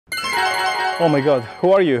Oh my god,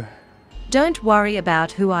 who are you? Don't worry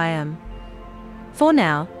about who I am. For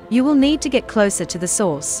now, you will need to get closer to the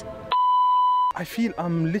source. I feel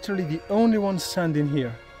I'm literally the only one standing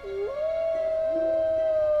here.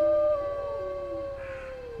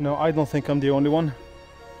 No, I don't think I'm the only one.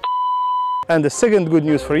 And the second good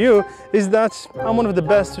news for you is that I'm one of the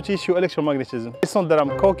best to teach you electromagnetism. It's not that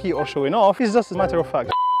I'm cocky or showing off, it's just a matter of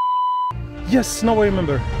fact. Yes, now I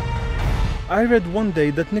remember. I read one day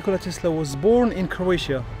that Nikola Tesla was born in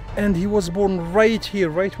Croatia, and he was born right here,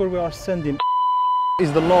 right where we are standing.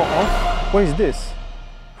 Is the law of... What is this?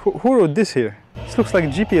 Who wrote this here? This looks like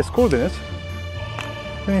GPS coordinate.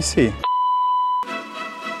 Let me see.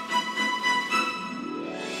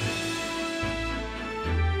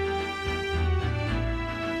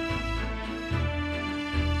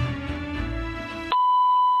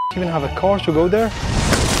 Even have a car to go there?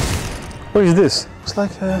 What is this? It's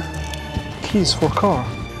like keys for car.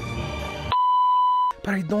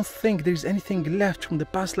 But I don't think there's anything left from the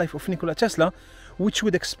past life of Nikola Tesla which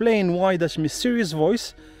would explain why that mysterious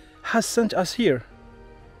voice has sent us here.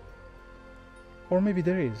 Or maybe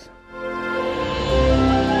there is.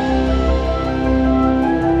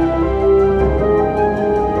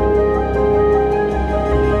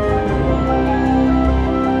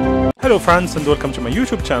 Hello friends, and welcome to my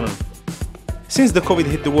YouTube channel. Since the COVID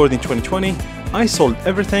hit the world in 2020, I sold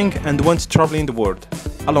everything and went traveling the world.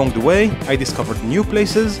 Along the way, I discovered new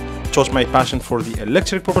places, taught my passion for the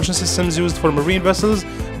electric propulsion systems used for marine vessels,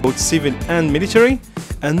 both civil and military,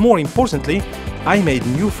 and more importantly, I made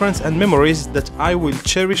new friends and memories that I will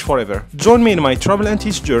cherish forever. Join me in my travel and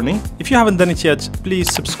teach journey. If you haven't done it yet, please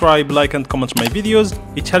subscribe, like and comment my videos.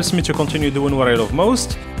 It helps me to continue doing what I love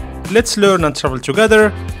most. Let's learn and travel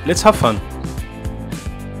together. Let's have fun.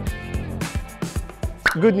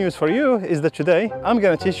 Good news for you is that today I'm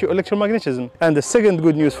gonna teach you electromagnetism. And the second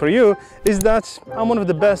good news for you is that I'm one of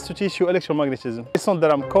the best to teach you electromagnetism. It's not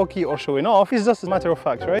that I'm cocky or showing off, it's just a matter of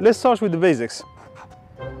fact, right? Let's start with the basics.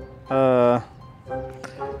 Hold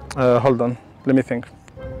on, let me think.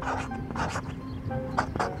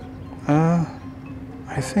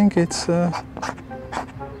 I think it's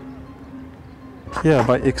yeah,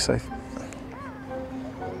 by X.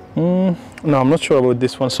 No, I'm not sure about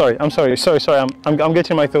this one. Sorry, I'm sorry. I'm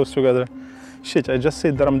getting my thoughts together. Shit, I just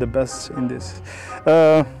said that I'm the best in this.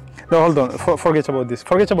 No, hold on. Forget about this.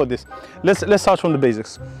 Forget about this. Let's start from the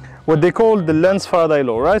basics. What they call the Lenz-Faraday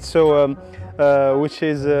law, right? So, which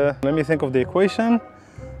is let me think of the equation.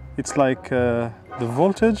 It's like the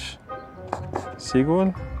voltage is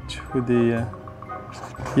equal to the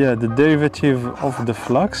the derivative of the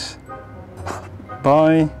flux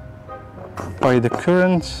by the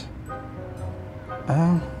current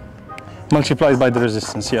multiplied by the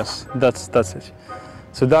resistance. Yes, that's it.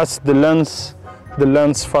 So that's the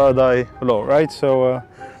Lenz-Faraday law, right? So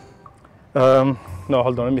no,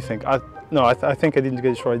 hold on, let me think. I think I didn't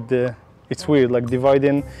get it right. It's weird, like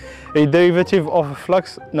dividing a derivative of a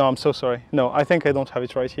flux. No, I'm so sorry. No, I think I don't have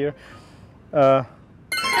it right here. Oh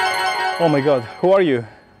my god, who are you?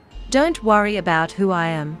 Don't worry about who I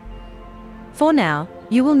am. For now,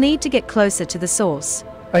 you will need to get closer to the source.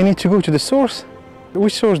 I need to go to the source?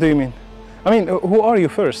 Which source do you mean? I mean, who are you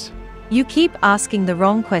first? You keep asking the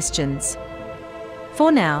wrong questions.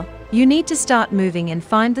 For now, you need to start moving and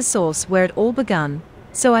find the source where it all began,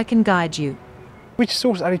 so I can guide you. Which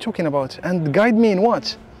source are you talking about? And guide me in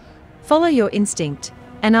what? Follow your instinct,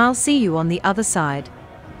 and I'll see you on the other side.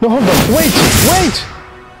 No, hold on, wait!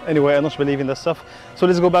 Anyway, I don't believe in that stuff. So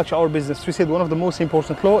let's go back to our business. We said one of the most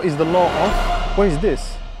important law is the law of... What is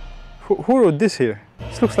this? Who wrote this here?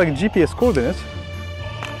 This looks like GPS coordinate.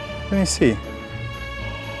 Let me see.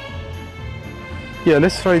 Yeah,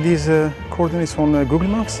 let's try these coordinates on Google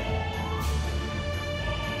Maps.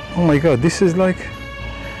 Oh my god, this is like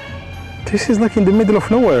in the middle of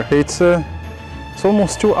nowhere. It's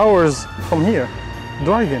almost 2 hours from here,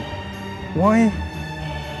 driving.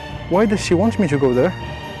 Why does she want me to go there?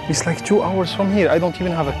 It's like 2 hours from here. I don't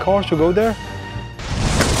even have a car to go there.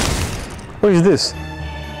 What is this?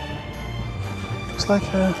 Looks like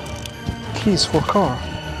keys for car.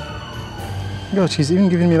 God, she's even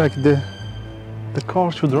giving me like the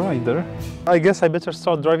car to drive there. I guess I better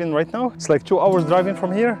start driving right now. It's like 2 hours driving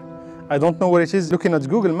from here. I don't know where it is. Looking at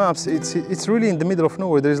Google Maps, it's really in the middle of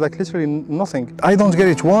nowhere. There is like literally nothing. I don't get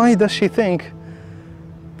it. Why does she think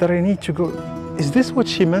that I need to go? Is this what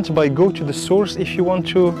she meant by go to the source if you want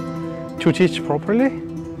to teach properly?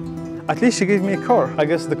 At least she gave me a car. I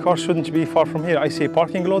guess the car shouldn't be far from here. I see a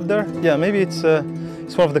parking lot there. Yeah, maybe it's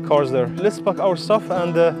one of the cars there. Let's pack our stuff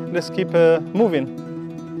and let's keep moving.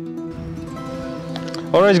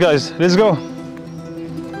 All right, guys, let's go.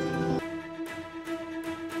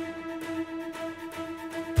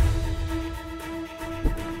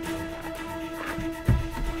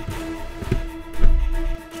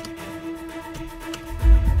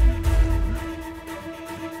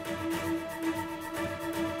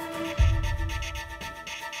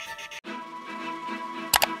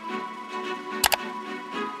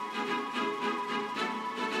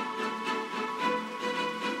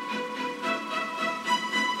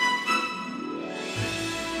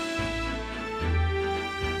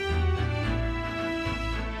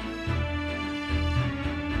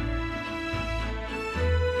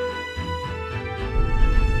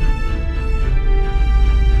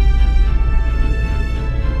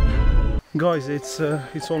 Guys,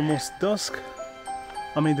 it's almost dusk.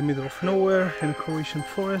 I'm in the middle of nowhere in a Croatian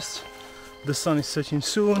forest. The sun is setting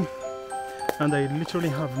soon, and I literally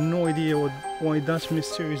have no idea why that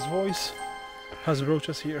mysterious voice has brought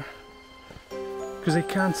us here. Because I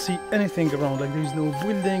can't see anything around, like there is no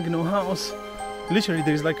building, no house. Literally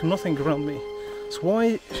there is like nothing around me. So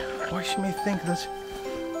why she may think that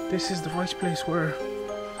this is the right place where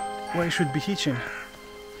I should be teaching.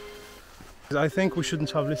 I think we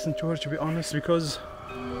shouldn't have listened to her, to be honest, because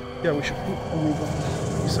yeah, we should, oh my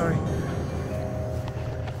god, sorry.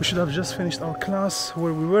 We should have just finished our class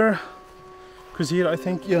where we were, because here I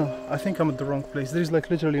think I'm at the wrong place. There is like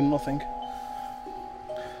literally nothing.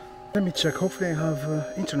 Let me check, hopefully I have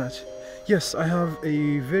internet. Yes, I have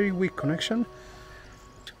a very weak connection.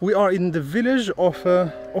 We are in the village of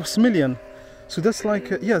Smiljan. So that's like,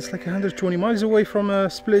 yeah, it's like 120 miles away from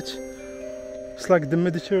Split. It's like the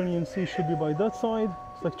Mediterranean Sea should be by that side.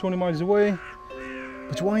 It's like 20 miles away.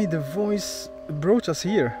 But why the voice brought us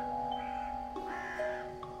here?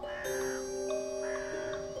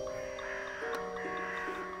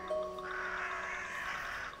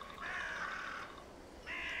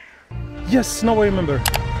 Yes, now I remember.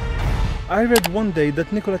 I read one day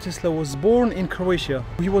that Nikola Tesla was born in Croatia.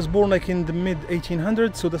 He was born like in the mid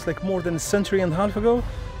 1800s, so that's like more than a century and a half ago.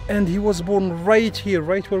 And he was born right here,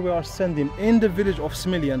 right where we are standing, in the village of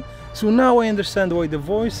Smiljan. So now I understand why the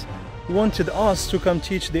voice wanted us to come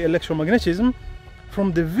teach the electromagnetism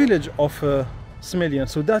from the village of Smiljan.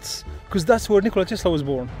 So that's because that's where Nikola Tesla was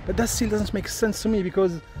born. But that still doesn't make sense to me,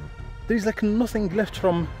 because there is like nothing left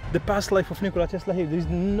from the past life of Nikola Tesla here. There is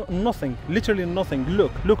nothing, literally nothing.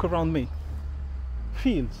 Look around me.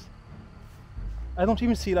 Fields. I don't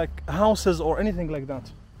even see like houses or anything like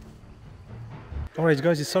that. Alright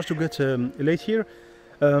guys, it starts to get late here.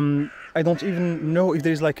 I don't even know if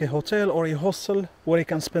there is like a hotel or a hostel where I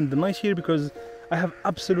can spend the night here, because I have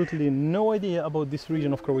absolutely no idea about this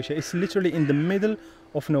region of Croatia. It's literally in the middle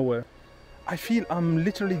of nowhere. I feel I'm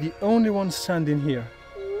literally the only one standing here.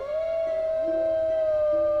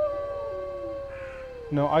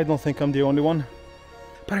 No, I don't think I'm the only one.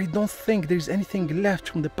 But I don't think there's anything left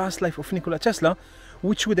from the past life of Nikola Tesla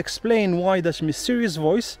which would explain why that mysterious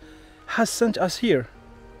voice has sent us here.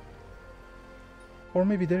 Or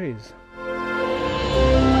maybe there is.